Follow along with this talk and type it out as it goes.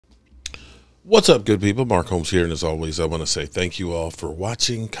What's up, good people? Mark Holmes here, and as always, I want to say thank you all for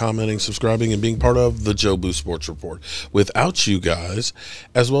watching, commenting, subscribing, and being part of the Joe Boo Sports Report. Without you guys,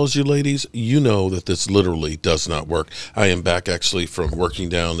 as well as you ladies, you know that this literally does not work. I am back actually from working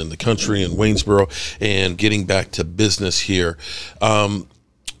down in the country in Waynesboro and getting back to business here.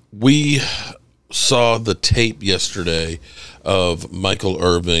 We saw the tape yesterday of Michael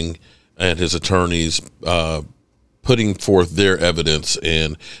Irvin and his attorneys putting forth their evidence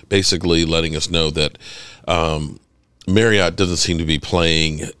and basically letting us know that Marriott doesn't seem to be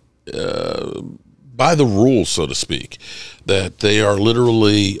playing by the rules, so to speak, that they are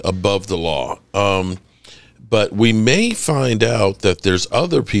literally above the law. But we may find out that there's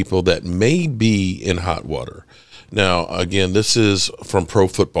other people that may be in hot water. Now, again, this is from Pro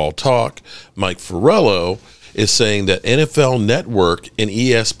Football Talk. Mike Farello is saying that NFL Network and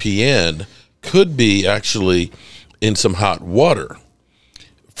ESPN could be actually in some hot water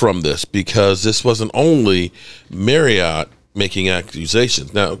from this, because this wasn't only Marriott making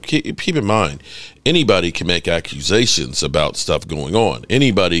accusations. Now, keep in mind, anybody can make accusations about stuff going on.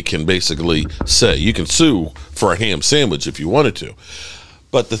 Anybody can basically say, you can sue for a ham sandwich if you wanted to.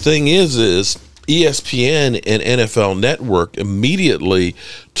 But the thing is ESPN and NFL Network immediately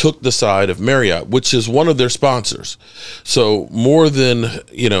took the side of Marriott, which is one of their sponsors. So more than,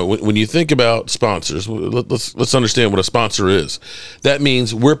 you know, when you think about sponsors, let's understand what a sponsor is. That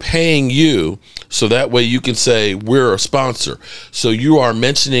means we're paying you so that way you can say we're a sponsor. So you are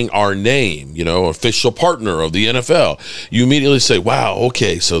mentioning our name, you know, official partner of the NFL. You immediately say, wow,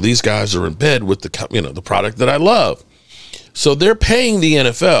 okay, so these guys are in bed with the, you know, the product that I love. So they're paying the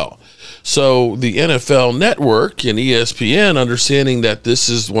NFL. So the NFL Network and ESPN, understanding that this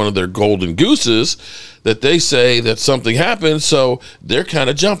is one of their golden gooses, that they say that something happened, so they're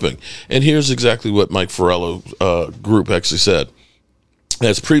kind of jumping. And here's exactly what Mike Farello group actually said.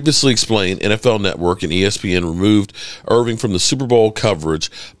 As previously explained, NFL Network and ESPN removed Irvin from the Super Bowl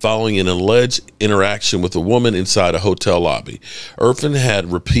coverage following an alleged interaction with a woman inside a hotel lobby. Irvin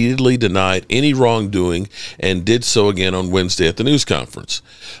had repeatedly denied any wrongdoing and did so again on Wednesday at the news conference.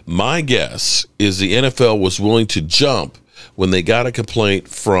 My guess is the NFL was willing to jump when they got a complaint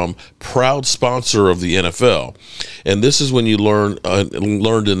from proud sponsor of the NFL. And this is when you learned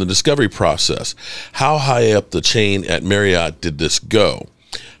in the discovery process, how high up the chain at Marriott did this go?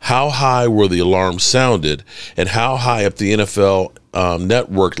 How high were the alarms sounded? And how high up the NFL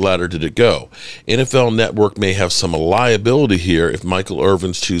Network ladder did it go? NFL Network may have some liability here if Michael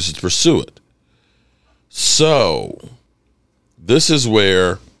Irvin chooses to pursue it. So this is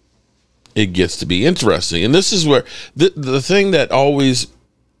where it gets to be interesting. And this is where the thing that always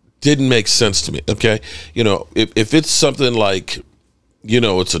didn't make sense to me, okay? You know, if it's something like, you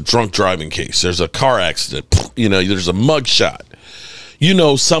know, it's a drunk driving case, there's a car accident, you know, there's a mug shot, you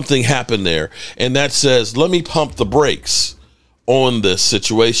know, something happened there, and that says, let me pump the brakes on this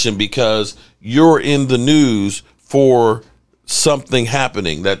situation because you're in the news for something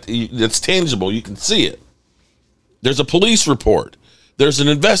happening that's tangible. You can see it. There's a police report. There's an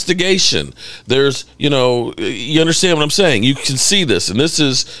investigation. There's, you know, you understand what I'm saying? You can see this, and this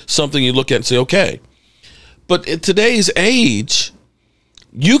is something you look at and say, okay. But in today's age,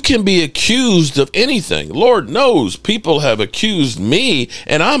 you can be accused of anything. Lord knows people have accused me,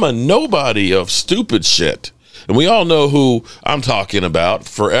 and I'm a nobody of stupid shit. And we all know who I'm talking about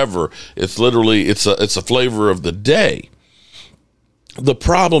forever. It's literally, it's a flavor of the day. The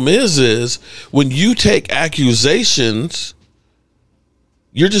problem is when you take accusations,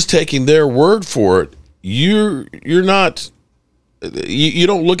 you're just taking their word for it. You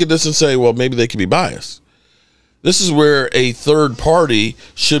don't look at this and say, well, maybe they could be biased. This is where a third party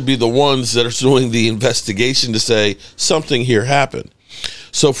should be the ones that are doing the investigation to say something here happened.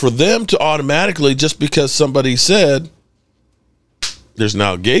 So for them to automatically, just because somebody said there's an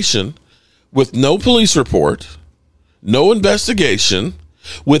allegation with no police report, no investigation,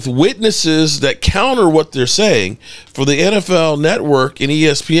 with witnesses that counter what they're saying, for the NFL Network and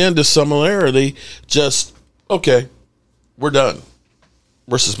ESPN to similarly just, okay, we're done.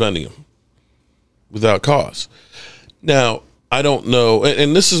 We're suspending him without cause. Now, I don't know,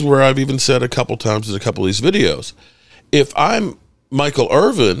 and this is where I've even said a couple times in a couple of these videos, if I'm Michael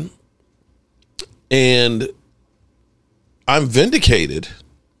Irvin and I'm vindicated,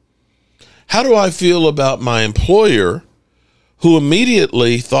 how do I feel about my employer who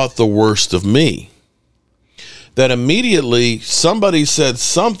immediately thought the worst of me? That immediately somebody said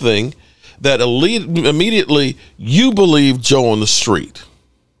something that immediately you believe Joe on the street.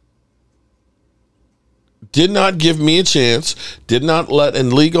 Did not give me a chance, did not let a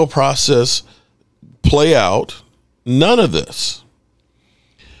legal process play out, none of this.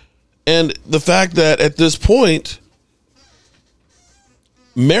 And the fact that at this point,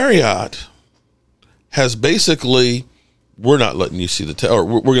 Marriott has basically, we're not letting you see the tape, or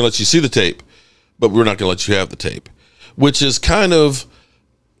we're going to let you see the tape, but we're not going to let you have the tape, which is kind of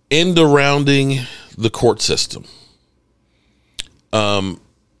end-arounding the court system.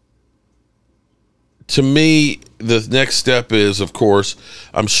 To me, the next step is, of course,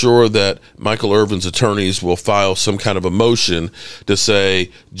 I'm sure that Michael Irvin's attorneys will file some kind of a motion to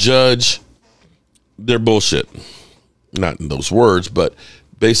say, Judge, they're bullshit. Not in those words, but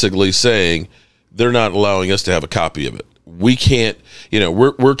basically saying they're not allowing us to have a copy of it. We can't,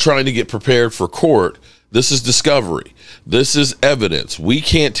 we're trying to get prepared for court. This is discovery. This is evidence. We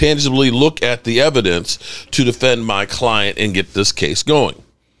can't tangibly look at the evidence to defend my client and get this case going.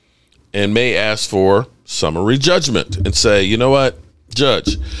 And may ask for summary judgment and say, you know what,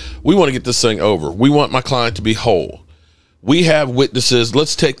 Judge, we want to get this thing over. We want my client to be whole. We have witnesses.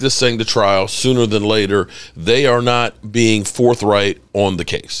 Let's take this thing to trial sooner than later. They are not being forthright on the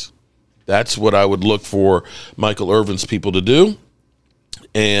case. That's what I would look for Michael Irvin's people to do.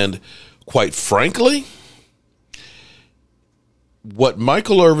 And quite frankly, what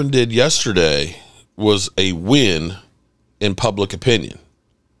Michael Irvin did yesterday was a win in public opinion.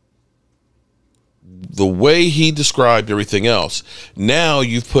 The way he described everything else, now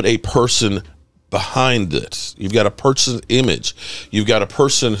you've put a person behind this. You've got a person's image. You've got a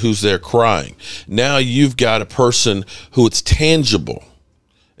person who's there crying. Now you've got a person who it's tangible.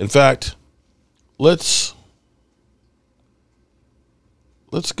 In fact, let's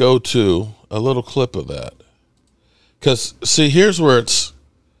go to a little clip of that. Because, see, this is where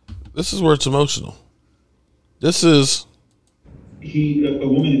it's emotional. This is... A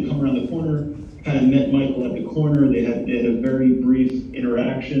woman had come around the corner, kind of met Michael at the corner. They had a very brief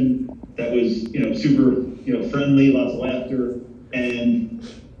interaction that was, super, friendly, lots of laughter. And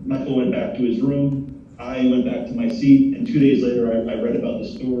Michael went back to his room. I went back to my seat. And 2 days later, I read about the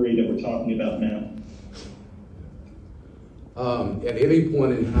story that we're talking about now. At any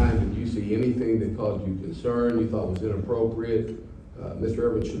point in time, did you see anything that caused you concern, you thought was inappropriate? Mr.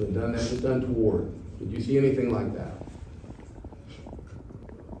 Irvin should have done that, just done toward. Did you see anything like that?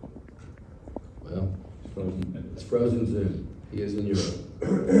 Well, it's frozen Zoom. He is in Europe.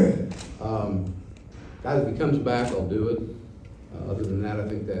 Guys, if he comes back, I'll do it. Other than that, I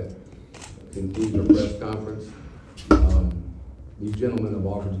think that concludes our press conference. These gentlemen have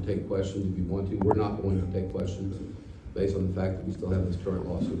offered to take questions if you want to. We're not going to take questions based on the fact that we still have this current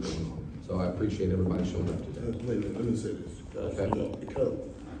lawsuit going on. So I appreciate everybody showing up today. Wait a minute, let me say this. Okay. I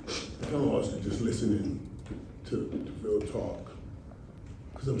kind of lost it just listening to Phil talk.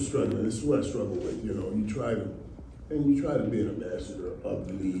 Because I'm struggling. This is what I struggle with. You try to be an ambassador of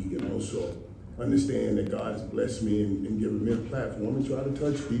the league and also understand that God has blessed me and given me a platform and try to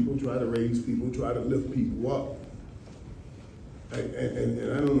touch people, try to raise people, try to lift people up.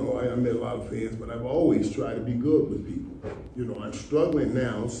 And I don't know, I met a lot of fans, but I've always tried to be good with people. I'm struggling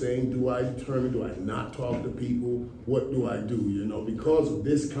now saying, do I not talk to people? What do I do? Because of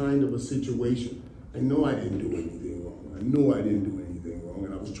this kind of a situation, I know I didn't do anything wrong. I know I didn't do anything wrong,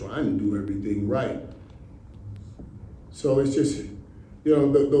 and I was trying to do everything right. So it's just,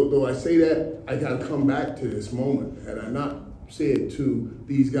 though I say that, I got to come back to this moment. Had I not said to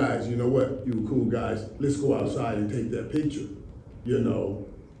these guys, you know what, you cool guys, let's go outside and take that picture,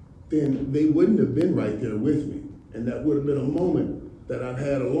 then they wouldn't have been right there with me. And that would have been a moment that I've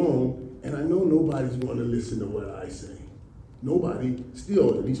had alone, and I know nobody's going to listen to what I say. Nobody,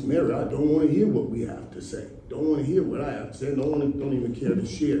 still, at least Mary, I don't want to hear what we have to say. Don't want to hear what I have to say. Don't even care to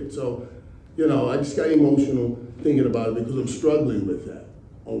share it. So, I just got emotional thinking about it because I'm struggling with that,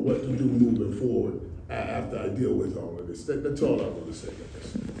 on what to do moving forward after I deal with all of this. That's all I want to say.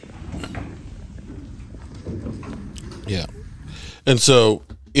 Yeah. And so,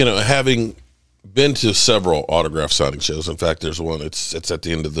 having been to several autograph signing shows, in fact, there's one, it's at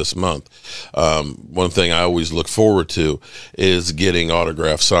the end of this month. One thing I always look forward to is getting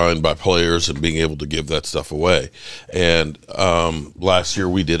autographs signed by players and being able to give that stuff away. And last year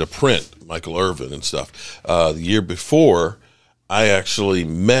we did a print, Michael Irvin and stuff. The year before, I actually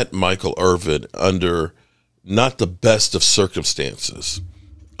met Michael Irvin under not the best of circumstances.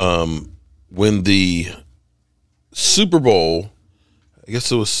 When the Super Bowl, I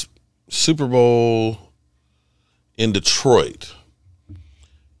guess it was Super Bowl in Detroit,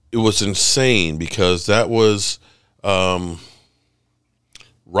 it was insane because that was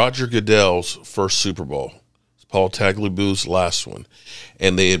Roger Goodell's first Super Bowl. It's Paul Tagliabue's last one.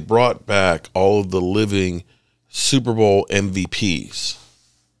 And they had brought back all of the living Super Bowl MVPs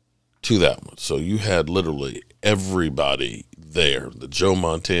to that one. So you had literally everybody there. The Joe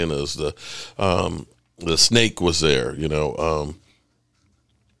Montanas, the Snake was there, John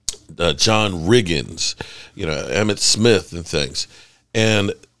Riggins, Emmett Smith and things.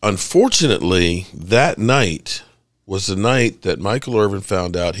 And unfortunately, that night was the night that Michael Irvin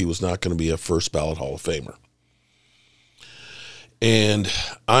found out he was not going to be a first ballot Hall of Famer. And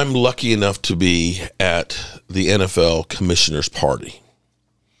I'm lucky enough to be at the NFL commissioner's party.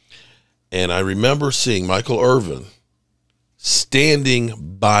 And I remember seeing Michael Irvin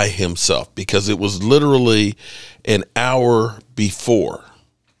standing by himself, because it was literally an hour before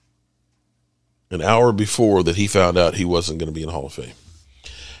that he found out he wasn't going to be in the Hall of Fame.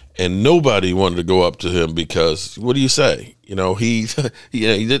 And nobody wanted to go up to him because, what do you say?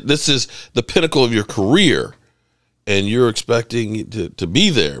 This is the pinnacle of your career, and you're expecting to be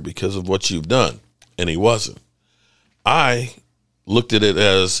there because of what you've done. And he wasn't. I looked at it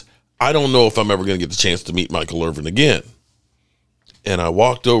as, I don't know if I'm ever going to get the chance to meet Michael Irvin again. And I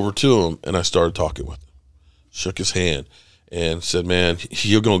walked over to him and I started talking with him, shook his hand, and said, man,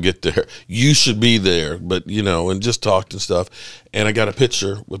 you're going to get there. You should be there. But, and just talked and stuff. And I got a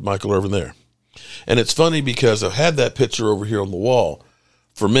picture with Michael Irvin there. And it's funny because I've had that picture over here on the wall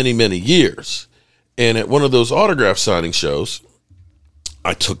for many, many years. And at one of those autograph signing shows,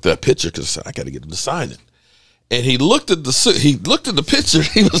 I took that picture because I got to get him to sign it. And he looked at the suit. He looked at the picture. And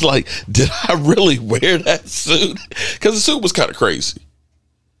he was like, did I really wear that suit? Because the suit was kind of crazy.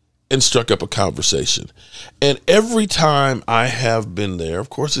 And struck up a conversation. And every time I have been there, of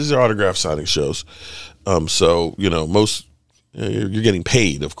course, these are autograph signing shows. So, most, you're getting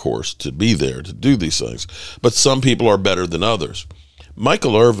paid, of course, to be there, to do these things. But some people are better than others.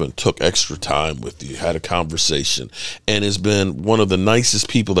 Michael Irvin took extra time with you, had a conversation, and has been one of the nicest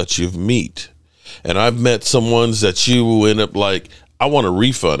people that you've met. And I've met some ones that you will end up like, I want a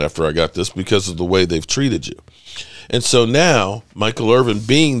refund after I got this because of the way they've treated you. And so now, Michael Irvin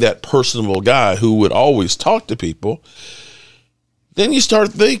being that personable guy who would always talk to people, then you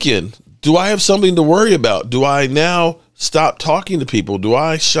start thinking, do I have something to worry about? Do I now stop talking to people? Do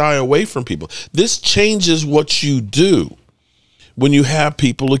I shy away from people? This changes what you do when you have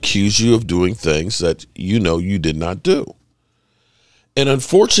people accuse you of doing things that you did not do. And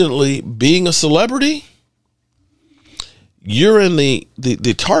unfortunately, being a celebrity, you're in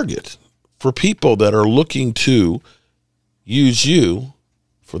the target for people that are looking to use you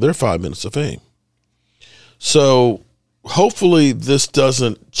for their 5 minutes of fame. So hopefully this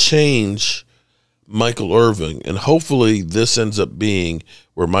doesn't change Michael Irvin, and hopefully this ends up being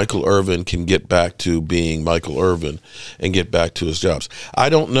where Michael Irvin can get back to being Michael Irvin and get back to his jobs. I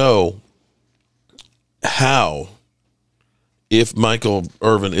don't know how, if Michael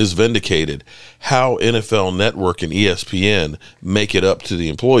Irvin is vindicated, how NFL Network and ESPN make it up to the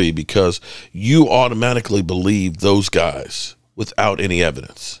employee, because you automatically believe those guys without any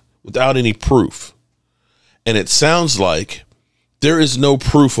evidence, without any proof. And it sounds like there is no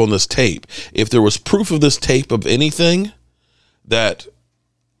proof on this tape. If there was proof of this tape of anything, that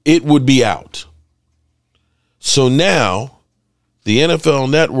it would be out. So now the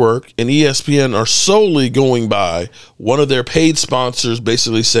NFL Network and ESPN are solely going by one of their paid sponsors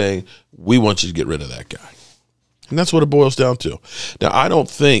basically saying, we want you to get rid of that guy. And that's what it boils down to. Now, I don't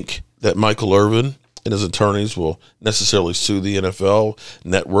think that Michael Irvin and his attorneys will necessarily sue the NFL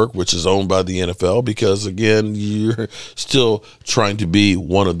Network, which is owned by the NFL, because, again, you're still trying to be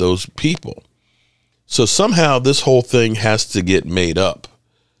one of those people. So somehow this whole thing has to get made up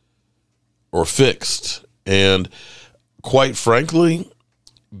or fixed. And quite frankly,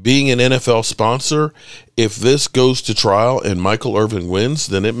 being an NFL sponsor, if this goes to trial and Michael Irvin wins,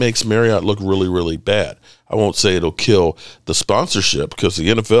 then it makes Marriott look really, really bad. I won't say it'll kill the sponsorship, because the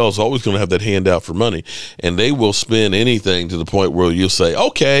NFL is always going to have that handout for money, and they will spend anything to the point where you'll say,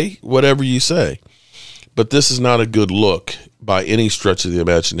 okay, whatever you say. But this is not a good look by any stretch of the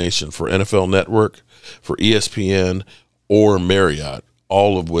imagination for NFL Network, for ESPN, or Marriott,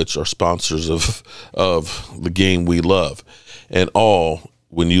 all of which are sponsors of the game we love. And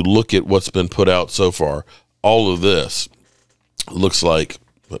when you look at what's been put out so far, all of this looks like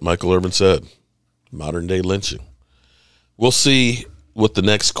what Michael Irvin said, modern day lynching. We'll see what the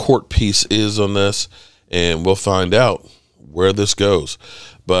next court piece is on this, and we'll find out where this goes.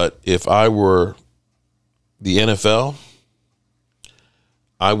 But if I were the NFL,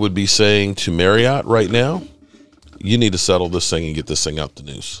 I would be saying to Marriott right now, you need to settle this thing and get this thing out the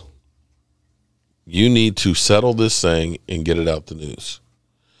news. You need to settle this thing and get it out the news.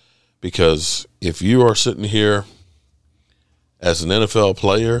 Because if you are sitting here as an NFL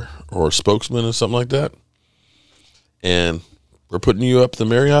player or a spokesman or something like that, and we're putting you up the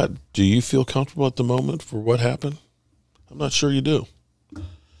Marriott, do you feel comfortable at the moment for what happened? I'm not sure you do.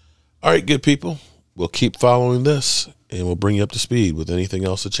 All right, good people. We'll keep following this, and we'll bring you up to speed with anything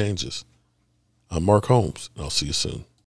else that changes. I'm Mark Holmes, and I'll see you soon.